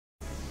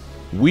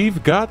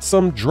We've got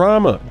some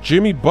drama.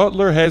 Jimmy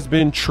Butler has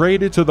been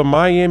traded to the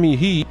Miami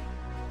Heat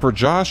for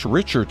Josh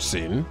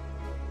Richardson.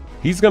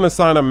 He's going to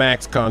sign a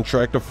max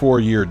contract, a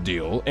 4-year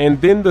deal.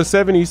 And then the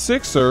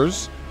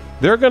 76ers,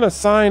 they're going to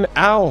sign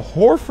Al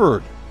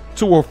Horford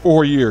to a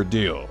 4-year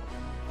deal.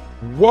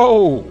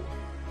 Whoa.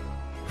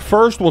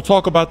 First, we'll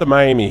talk about the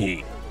Miami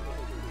Heat.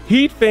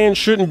 Heat fans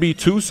shouldn't be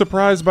too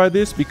surprised by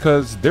this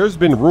because there's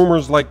been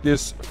rumors like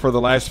this for the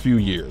last few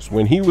years.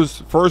 When he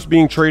was first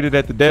being traded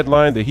at the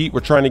deadline, the Heat were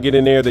trying to get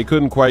in there. They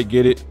couldn't quite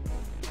get it.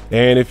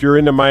 And if you're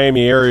in the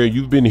Miami area,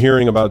 you've been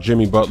hearing about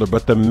Jimmy Butler,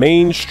 but the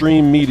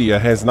mainstream media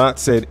has not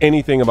said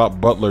anything about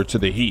Butler to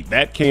the Heat.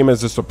 That came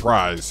as a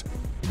surprise.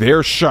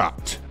 They're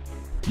shocked.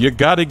 You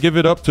got to give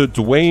it up to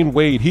Dwayne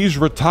Wade. He's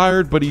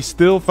retired, but he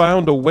still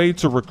found a way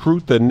to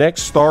recruit the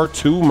next star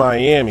to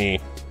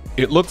Miami.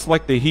 It looks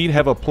like the Heat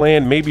have a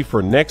plan maybe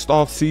for next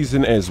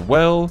offseason as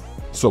well.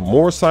 So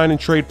more sign and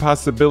trade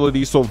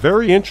possibilities. So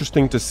very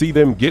interesting to see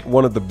them get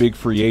one of the big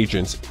free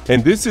agents.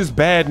 And this is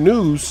bad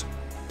news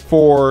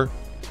for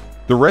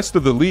the rest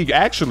of the league,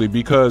 actually,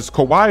 because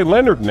Kawhi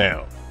Leonard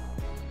now,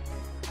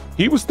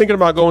 he was thinking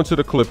about going to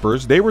the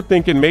Clippers. They were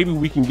thinking maybe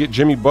we can get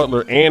Jimmy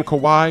Butler and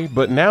Kawhi.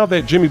 But now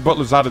that Jimmy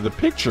Butler's out of the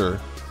picture,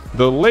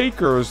 the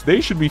Lakers,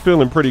 they should be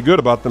feeling pretty good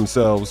about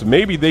themselves.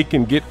 Maybe they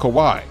can get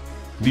Kawhi.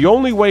 The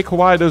only way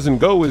Kawhi doesn't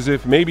go is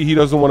if maybe he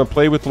doesn't want to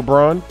play with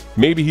LeBron.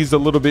 Maybe he's a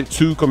little bit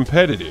too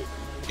competitive.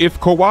 If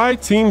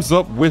Kawhi teams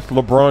up with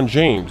LeBron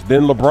James,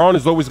 then LeBron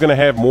is always going to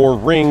have more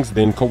rings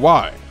than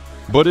Kawhi.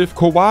 But if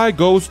Kawhi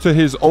goes to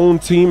his own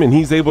team and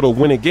he's able to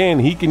win again,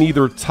 he can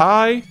either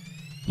tie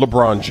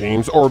LeBron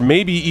James or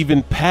maybe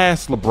even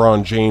pass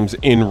LeBron James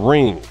in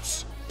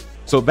rings.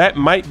 So that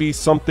might be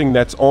something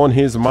that's on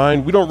his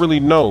mind. We don't really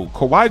know.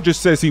 Kawhi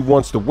just says he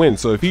wants to win.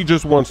 So if he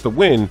just wants to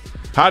win,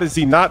 how does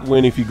he not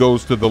win if he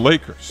goes to the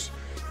Lakers?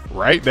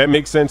 Right? That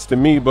makes sense to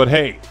me, but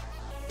hey,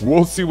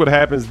 we'll see what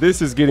happens.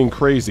 This is getting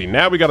crazy.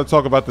 Now we got to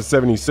talk about the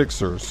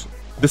 76ers.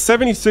 The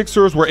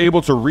 76ers were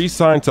able to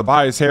re-sign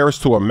Tobias Harris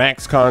to a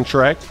max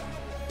contract.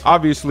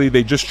 Obviously,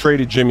 they just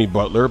traded Jimmy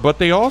Butler, but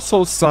they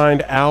also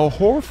signed Al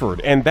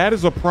Horford, and that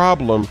is a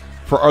problem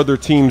for other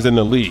teams in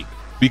the league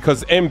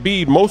because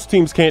Embiid, most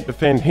teams can't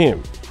defend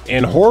him.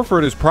 And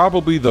Horford is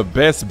probably the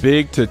best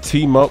big to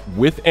team up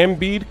with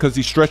Embiid because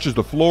he stretches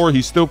the floor,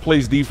 he still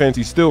plays defense,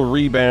 he still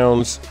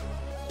rebounds.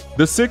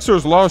 The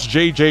Sixers lost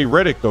JJ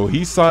Redick though.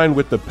 He signed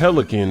with the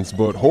Pelicans,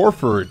 but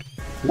Horford,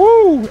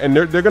 woo! And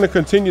they're going to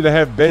continue to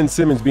have Ben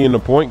Simmons being the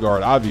point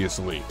guard,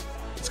 obviously.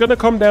 It's going to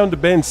come down to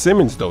Ben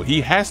Simmons though.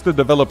 He has to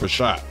develop a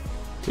shot.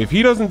 If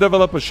he doesn't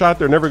develop a shot,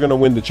 they're never going to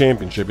win the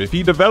championship. If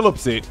he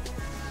develops it,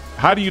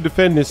 how do you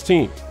defend this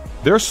team?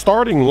 Their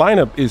starting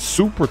lineup is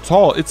super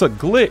tall. It's a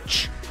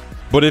glitch.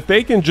 But if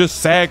they can just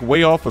sag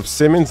way off of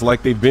Simmons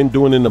like they've been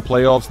doing in the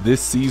playoffs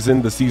this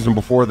season, the season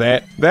before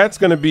that, that's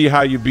going to be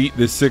how you beat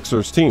this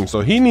Sixers team.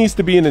 So he needs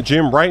to be in the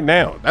gym right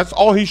now. That's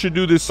all he should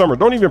do this summer.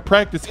 Don't even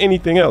practice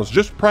anything else.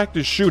 Just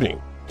practice shooting.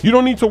 You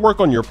don't need to work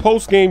on your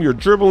post game, your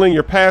dribbling,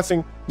 your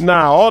passing.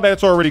 Nah, all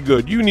that's already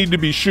good. You need to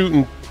be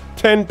shooting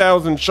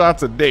 10,000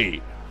 shots a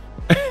day.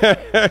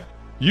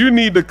 You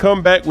need to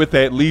come back with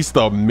at least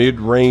a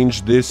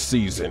mid-range this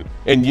season.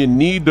 And you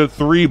need the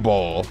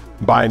 3-ball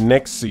by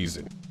next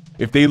season.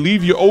 If they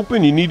leave you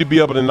open, you need to be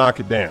able to knock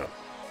it down.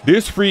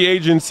 This free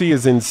agency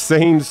is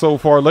insane so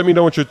far. Let me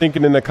know what you're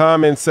thinking in the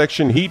comments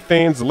section. Heat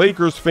fans,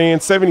 Lakers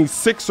fans,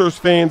 76ers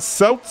fans,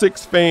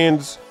 Celtics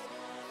fans.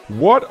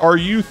 What are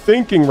you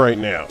thinking right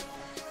now?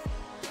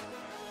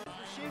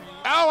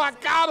 Oh, I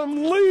got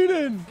him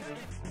leading.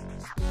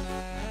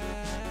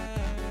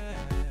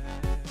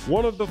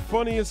 One of the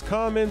funniest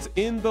comments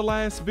in the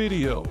last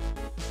video.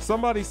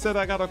 Somebody said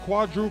I got a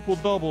quadruple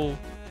double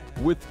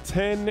with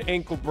 10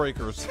 ankle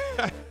breakers.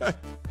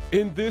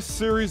 In this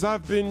series,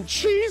 I've been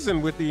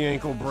cheesing with the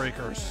ankle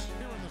breakers.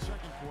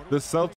 The Celtics